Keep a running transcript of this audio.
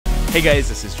Hey guys,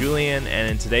 this is Julian, and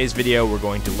in today's video we're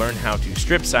going to learn how to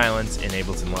strip silence in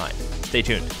Ableton Live. Stay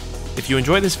tuned. If you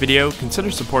enjoy this video, consider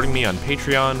supporting me on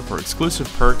Patreon for exclusive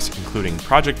perks including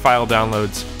project file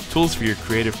downloads, tools for your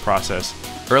creative process,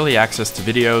 early access to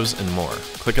videos, and more.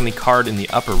 Click on the card in the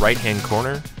upper right hand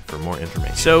corner for more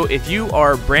information. So if you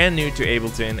are brand new to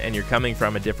Ableton and you're coming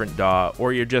from a different DAW,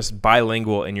 or you're just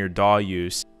bilingual in your DAW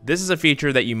use, this is a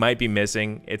feature that you might be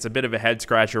missing. It's a bit of a head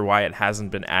scratcher why it hasn't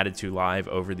been added to live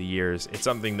over the years. It's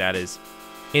something that is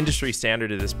industry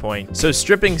standard at this point. So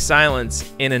stripping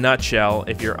silence in a nutshell,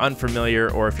 if you're unfamiliar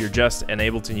or if you're just an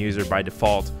Ableton user by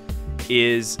default,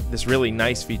 is this really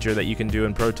nice feature that you can do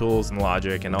in Pro Tools and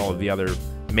Logic and all of the other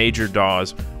major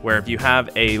DAWs, where if you have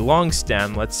a long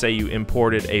stem, let's say you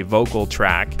imported a vocal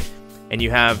track and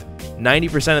you have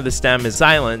 90% of the stem is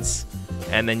silence,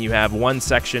 and then you have one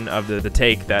section of the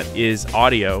take that is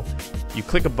audio, you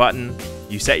click a button,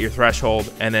 you set your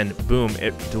threshold, and then boom,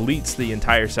 it deletes the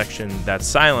entire section that's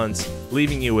silence,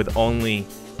 leaving you with only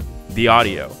the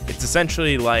audio. It's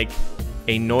essentially like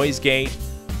a noise gate,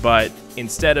 but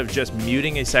instead of just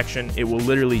muting a section, it will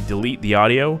literally delete the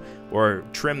audio or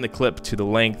trim the clip to the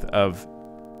length of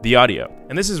the audio.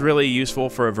 And this is really useful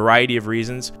for a variety of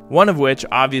reasons. One of which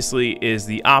obviously is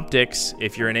the optics.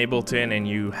 If you're in Ableton and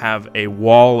you have a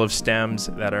wall of stems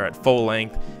that are at full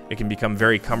length, it can become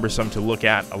very cumbersome to look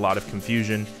at, a lot of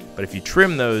confusion. But if you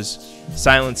trim those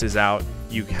silences out,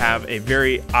 you have a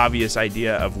very obvious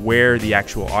idea of where the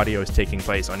actual audio is taking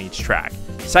place on each track.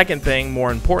 Second thing,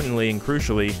 more importantly and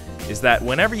crucially, is that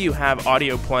whenever you have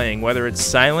audio playing, whether it's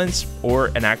silence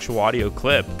or an actual audio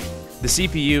clip, the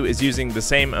CPU is using the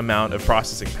same amount of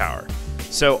processing power.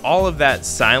 So all of that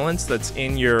silence that's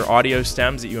in your audio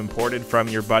stems that you imported from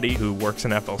your buddy who works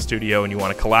in FL Studio and you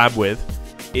want to collab with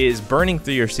is burning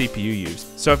through your CPU use.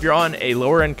 So if you're on a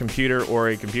lower end computer or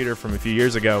a computer from a few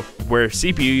years ago where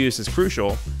CPU use is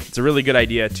crucial, it's a really good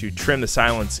idea to trim the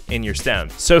silence in your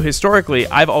stems. So historically,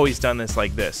 I've always done this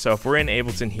like this. So if we're in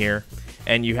Ableton here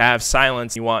and you have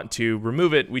silence, you want to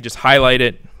remove it, we just highlight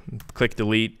it, click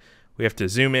delete. We have to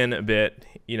zoom in a bit,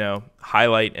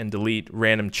 highlight and delete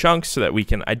random chunks so that we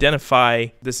can identify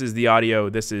this is the audio,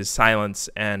 this is silence,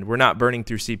 and we're not burning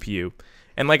through CPU.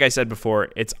 And like I said before,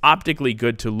 it's optically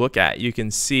good to look at. You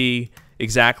can see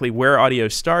exactly where audio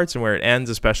starts and where it ends,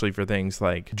 especially for things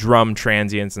like drum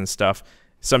transients and stuff.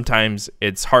 Sometimes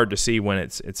it's hard to see when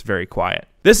it's very quiet.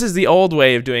 This is the old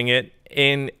way of doing it.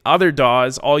 In other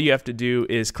DAWs, all you have to do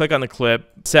is click on the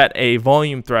clip, set a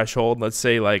volume threshold, let's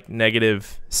say like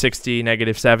 -60,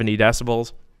 -70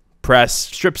 decibels, press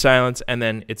strip silence, and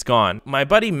then it's gone. My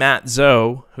buddy Matt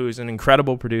Zoe, who's an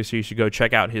incredible producer, you should go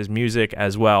check out his music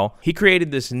as well, he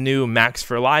created this new Max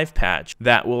for Live patch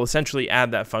that will essentially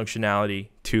add that functionality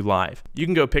to live. You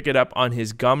can go pick it up on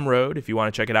his Gumroad if you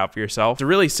want to check it out for yourself. It's a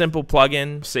really simple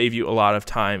plugin, save you a lot of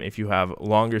time if you have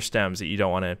longer stems that you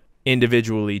don't want to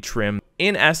individually trim.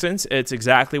 In essence, it's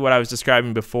exactly what I was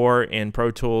describing before in Pro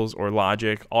Tools or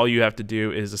Logic. All you have to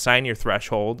do is assign your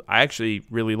threshold. I actually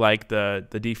really like the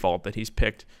default that he's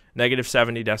picked,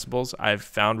 -70 decibels. I've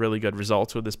found really good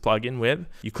results with this plugin with.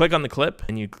 You click on the clip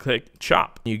and you click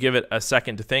chop. You give it a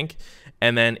second to think,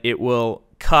 and then it will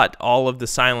cut all of the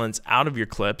silence out of your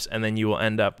clips, and then you will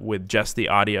end up with just the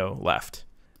audio left.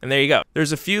 And there you go.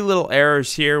 There's a few little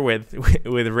errors here with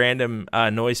random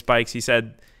noise spikes. He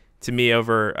said to me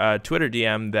over Twitter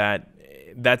DM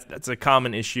that's a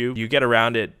common issue. You get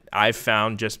around it, I've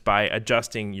found, just by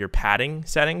adjusting your padding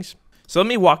settings. So let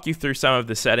me walk you through some of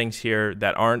the settings here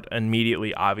that aren't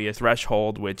immediately obvious.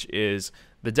 Threshold, which is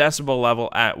the decibel level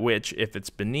at which, if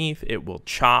it's beneath, it will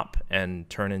chop and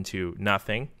turn into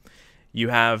nothing. You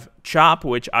have chop,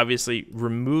 which obviously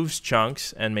removes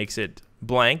chunks and makes it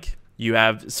blank. You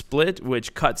have split,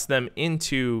 which cuts them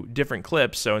into different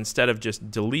clips. So instead of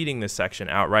just deleting this section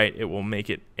outright, it will make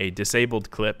it a disabled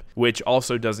clip, which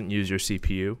also doesn't use your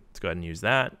CPU. Let's go ahead and use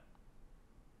that.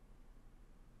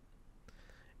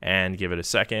 And give it a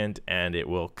second, and it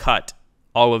will cut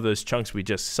all of those chunks we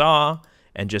just saw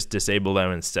and just disable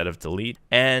them instead of delete.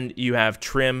 And you have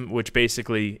trim, which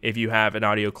basically, if you have an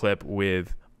audio clip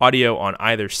with audio on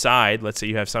either side, let's say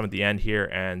you have some at the end here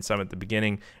and some at the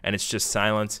beginning, and it's just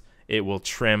silence, it will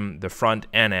trim the front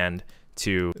and end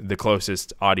to the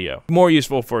closest audio. More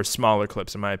useful for smaller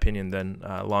clips, in my opinion, than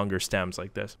longer stems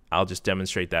like this. I'll just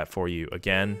demonstrate that for you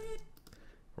again.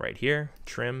 Right here,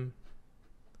 trim,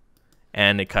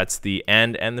 and it cuts the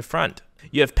end and the front.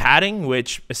 You have padding,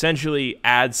 which essentially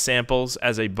adds samples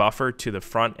as a buffer to the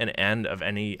front and end of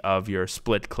any of your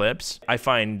split clips. I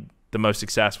find the most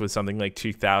success with something like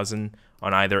 2000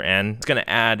 on either end. It's going to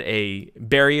add a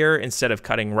barrier. Instead of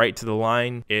cutting right to the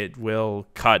line, it will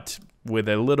cut with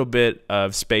a little bit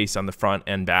of space on the front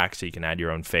and back so you can add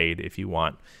your own fade if you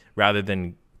want, rather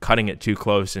than cutting it too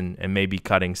close and maybe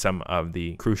cutting some of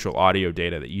the crucial audio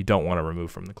data that you don't want to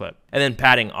remove from the clip. And then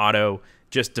padding auto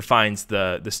just defines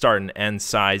the start and end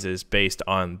sizes based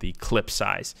on the clip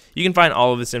size. You can find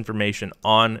all of this information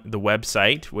on the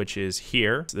website, which is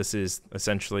here. This is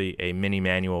essentially a mini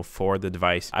manual for the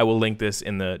device. I will link this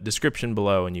in the description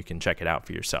below and you can check it out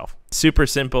for yourself. Super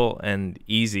simple and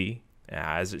easy,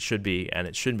 as it should be, and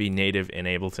it should be native in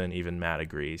Ableton. Even Matt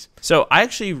agrees. So I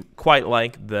actually quite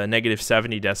like the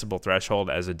 -70 decibel threshold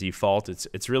as a default.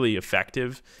 It's really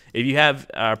effective. If you have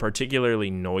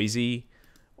particularly noisy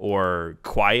or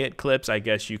quiet clips, I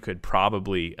guess you could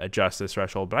probably adjust this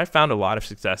threshold, but I found a lot of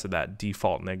success at that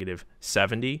default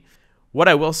 -70. What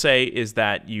I will say is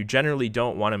that you generally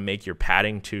don't want to make your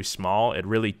padding too small. It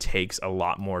really takes a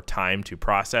lot more time to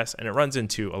process, and it runs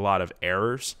into a lot of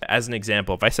errors. As an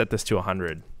example, if I set this to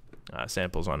 100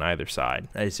 samples on either side,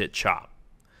 I just hit chop.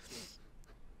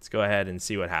 Let's go ahead and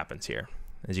see what happens here.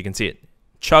 As you can see, it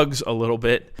chugs a little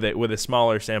bit. With a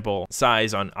smaller sample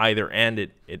size on either end, it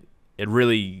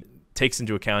really takes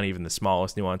into account even the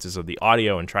smallest nuances of the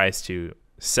audio and tries to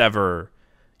sever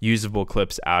usable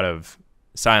clips out of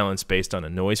silence based on a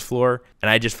noise floor, and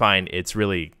I just find it's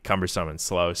really cumbersome and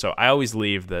slow. So I always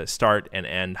leave the start and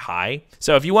end high.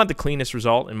 So if you want the cleanest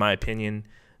result, in my opinion,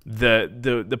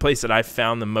 the place that I've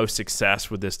found the most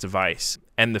success with this device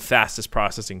and the fastest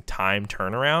processing time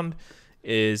turnaround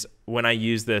is when I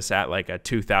use this at like a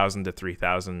 2,000 to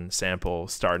 3,000 sample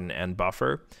start and end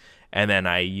buffer, and then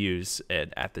I use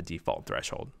it at the default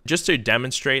threshold. Just to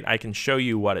demonstrate, I can show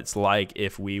you what it's like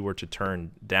if we were to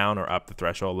turn down or up the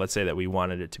threshold. Let's say that we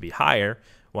wanted it to be higher,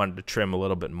 wanted to trim a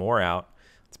little bit more out.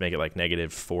 Let's make it like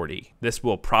 -40. This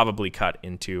will probably cut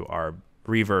into our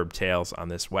reverb tails on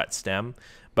this wet stem,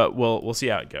 but we'll see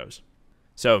how it goes.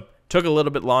 So took a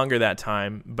little bit longer that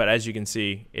time, but as you can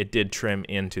see, it did trim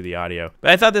into the audio.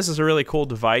 But I thought this is a really cool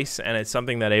device, and it's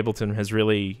something that Ableton has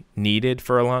really needed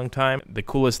for a long time. The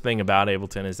coolest thing about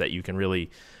Ableton is that you can really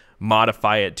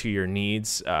modify it to your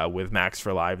needs with Max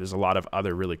for Live. There's a lot of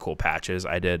other really cool patches.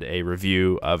 I did a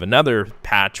review of another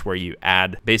patch where you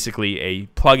add basically a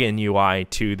plugin UI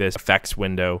to this effects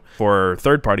window for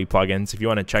third-party plugins. If you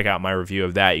want to check out my review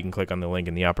of that, you can click on the link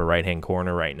in the upper right-hand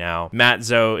corner right now. Matt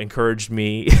Zoe encouraged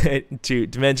me to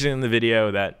mention in the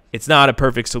video that it's not a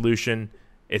perfect solution.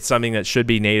 It's something that should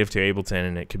be native to Ableton,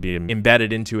 and it could be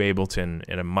embedded into Ableton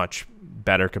in a much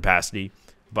better capacity.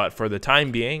 But for the time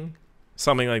being,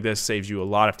 something like this saves you a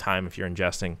lot of time if you're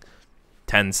ingesting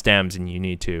 10 stems and you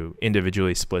need to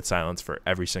individually split silence for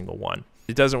every single one.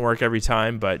 It doesn't work every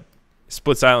time, but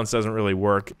split silence doesn't really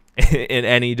work in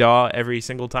any DAW every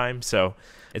single time. So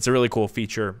it's a really cool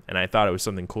feature, and I thought it was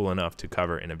something cool enough to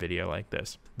cover in a video like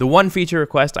this. The one feature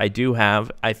request I do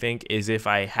have, I think, is if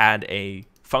I had a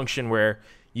function where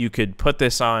you could put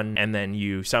this on and then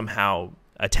you somehow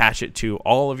attach it to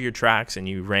all of your tracks and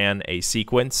you ran a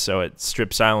sequence so it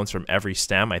strips silence from every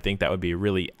stem. I think that would be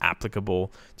really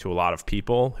applicable to a lot of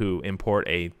people who import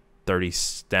a 30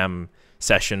 stem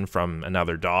session from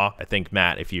another DAW. I think,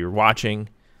 Matt, if you're watching,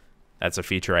 that's a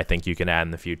feature I think you can add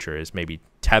in the future, is maybe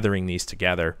tethering these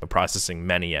together, processing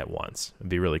many at once. It'd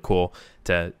be really cool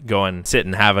to go and sit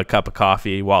and have a cup of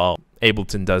coffee while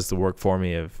Ableton does the work for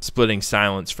me of splitting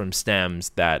silence from stems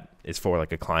that is for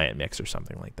like a client mix or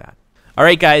something like that. All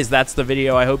right, guys, that's the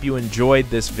video. I hope you enjoyed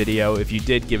this video. If you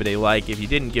did, give it a like. If you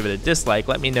didn't, give it a dislike.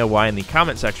 Let me know why in the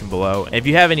comment section below. And if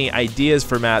you have any ideas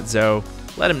for Matt Zoe,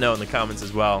 let him know in the comments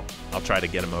as well. I'll try to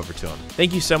get him over to him.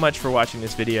 Thank you so much for watching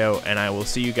this video, and I will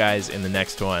see you guys in the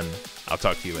next one. I'll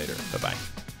talk to you later.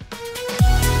 Bye-bye.